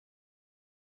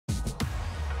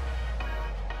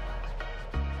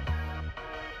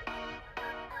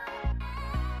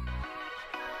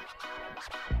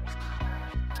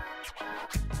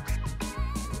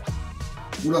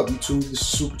What up YouTube, this is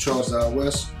Supercharged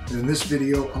iOS, and in this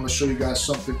video I'm going to show you guys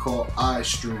something called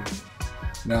iStream.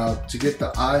 Now to get the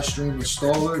iStream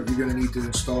installer, you're going to need to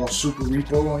install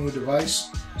SuperRepo on your device.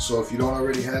 So if you don't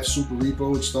already have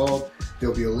SuperRepo installed,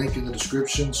 there'll be a link in the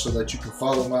description so that you can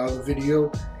follow my other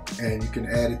video and you can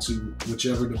add it to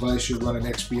whichever device you're running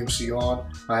XBMC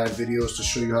on. I have videos to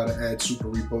show you how to add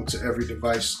SuperRepo to every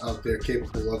device out there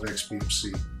capable of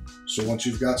XBMC. So once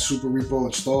you've got SuperRepo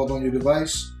installed on your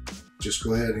device, just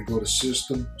go ahead and go to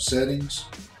System, Settings,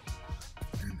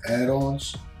 and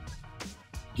Add-ons,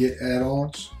 Get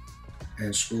Add-ons,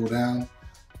 and scroll down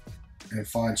and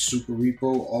find SuperRepo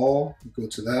All. You go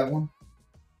to that one.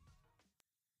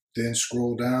 Then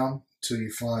scroll down till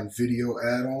you find Video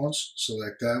Add-ons.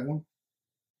 Select that one.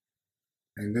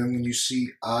 And then when you see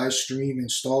iStream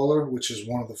Installer, which is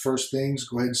one of the first things,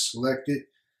 go ahead and select it.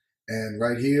 And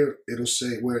right here, it'll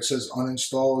say, where it says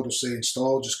uninstall, it'll say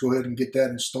install. Just go ahead and get that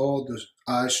installed, the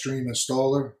iStream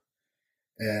installer.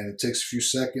 And it takes a few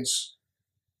seconds.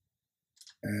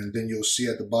 And then you'll see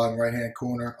at the bottom right-hand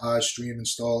corner, iStream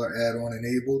installer add-on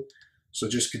enabled. So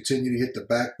just continue to hit the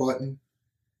back button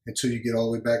until you get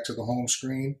all the way back to the home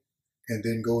screen. And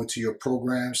then go into your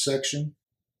program section.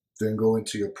 Then go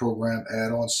into your program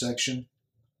add-on section.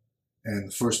 And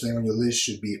the first thing on your list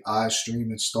should be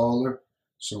iStream installer.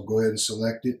 So go ahead and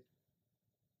select it.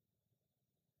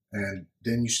 And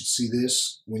then you should see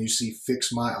this. When you see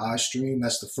Fix My iStream,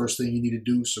 that's the first thing you need to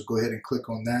do. So go ahead and click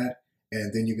on that.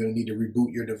 And then you're going to need to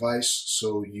reboot your device.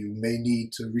 So you may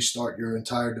need to restart your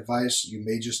entire device. You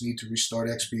may just need to restart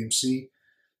XBMC.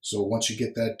 So once you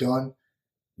get that done,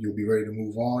 you'll be ready to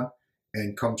move on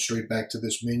and come straight back to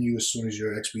this menu as soon as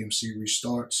your XBMC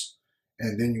restarts.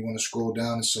 And then you want to scroll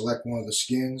down and select one of the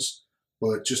skins.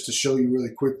 But just to show you really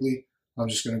quickly, I'm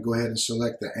just going to go ahead and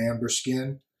select the amber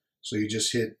skin. So you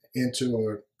just hit enter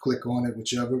or click on it,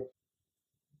 whichever.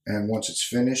 And once it's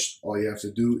finished, all you have to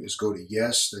do is go to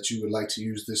yes, that you would like to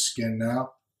use this skin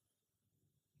now.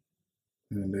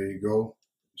 And there you go.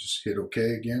 Just hit OK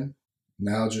again.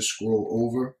 Now just scroll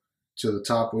over to the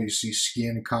top where you see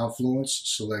skin confluence.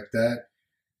 Select that.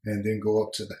 And then go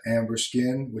up to the amber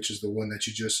skin, which is the one that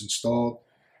you just installed,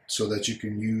 so that you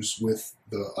can use with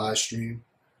the iStream.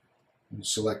 And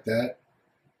select that.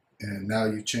 And now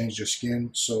you changed your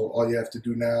skin. So all you have to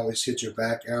do now is hit your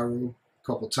back arrow a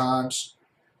couple times.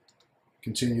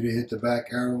 Continue to hit the back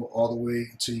arrow all the way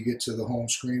until you get to the home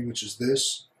screen, which is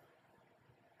this.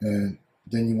 And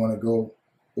then you want to go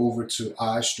over to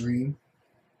iStream.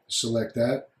 Select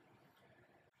that.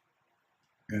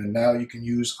 And now you can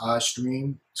use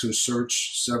iStream to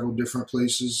search several different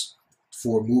places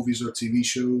for movies or TV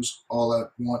shows all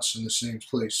at once in the same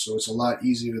place. So it's a lot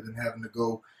easier than having to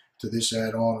go to this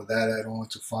add-on or that add-on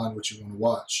to find what you want to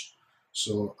watch.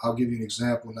 So I'll give you an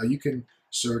example. Now you can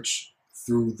search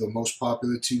through the most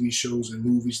popular TV shows and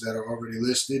movies that are already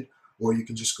listed, or you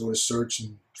can just go to search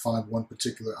and find one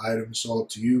particular item. It's all up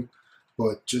to you.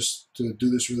 But just to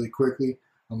do this really quickly,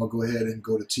 I'm going to go ahead and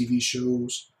go to TV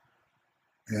shows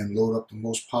and load up the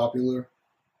most popular.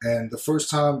 And the first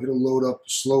time it'll load up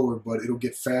slower, but it'll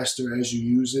get faster as you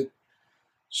use it.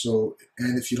 So,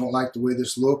 and if you don't like the way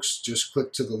this looks, just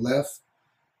click to the left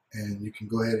and you can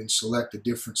go ahead and select a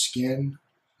different skin.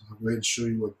 I'll go ahead and show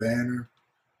you what banner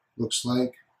looks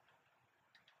like.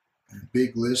 And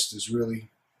big list is really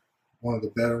one of the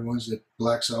better ones that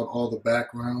blacks out all the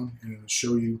background and it'll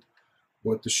show you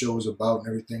what the show is about and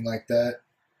everything like that.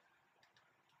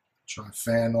 Try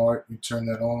fan art, you turn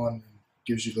that on, and it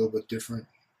gives you a little bit different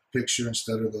picture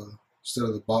instead of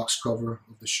the box cover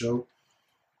of the show.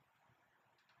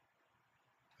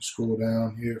 Scroll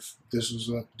down here. This is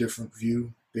a different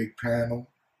view, big panel.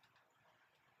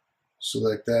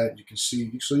 Select that. You can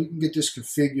see, so you can get this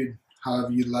configured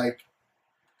however you like.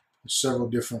 There's several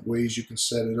different ways you can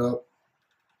set it up.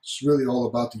 It's really all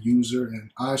about the user,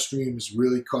 and iStream is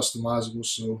really customizable,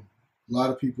 so a lot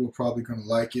of people are probably going to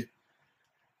like it.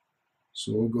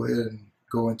 So we'll go ahead and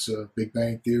go into Big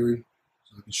Bang Theory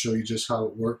so I can show you just how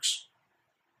it works.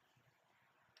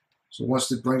 So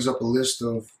once it brings up a list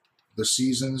of the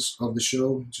seasons of the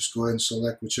show, just go ahead and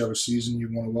select whichever season you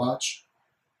want to watch.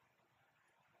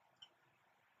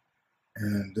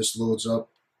 And this loads up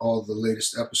all the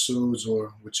latest episodes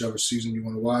or whichever season you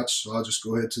want to watch. So I'll just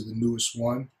go ahead to the newest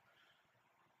one.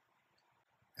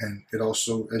 And it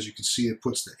also, as you can see, it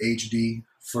puts the HD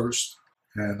first.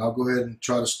 And I'll go ahead and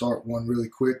try to start one really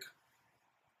quick.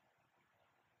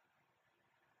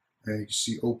 And you can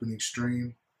see opening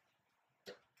stream.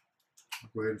 I'll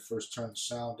go ahead and first turn the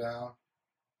sound down.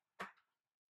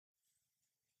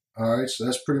 Alright, so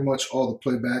that's pretty much all the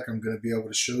playback I'm going to be able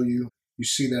to show you. you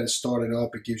see that it started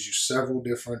up. It gives you several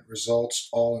different results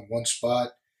all in one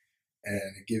spot,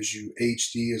 and it gives you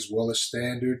HD as well as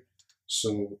standard.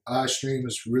 So iStream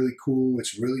is really cool.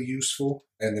 It's really useful,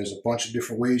 and there's a bunch of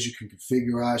different ways you can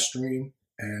configure iStream,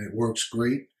 and it works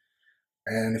great.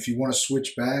 And if you want to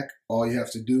switch back, all you have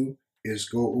to do is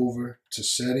go over to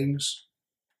Settings,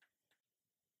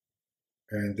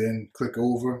 and then click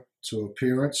over to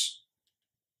Appearance,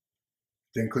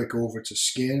 then click over to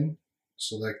Skin,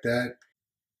 select that,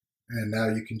 and now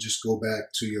you can just go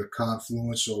back to your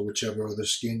Confluence or whichever other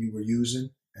skin you were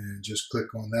using and just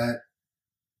click on that,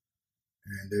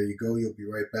 and there you go. You'll be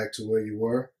right back to where you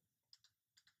were.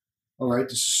 Alright,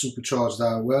 this is Supercharged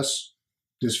iOS.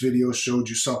 This video showed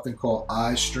you something called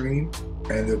iStream,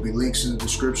 and there'll be links in the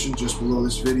description just below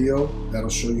this video that'll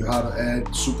show you how to add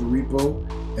SuperRepo,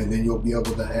 and then you'll be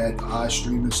able to add the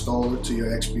iStream installer to your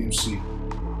XBMC.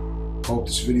 Hope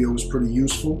this video was pretty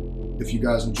useful. If you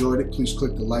guys enjoyed it, please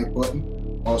click the like button.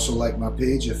 Also like my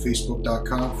page at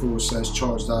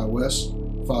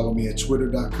facebook.com/chargedios. Follow me at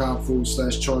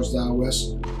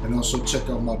twitter.com/chargedios, and also check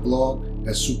out my blog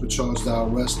at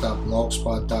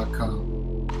superchargedios.blogspot.com.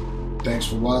 Thanks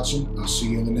for watching. I'll see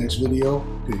you in the next video.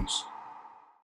 Peace.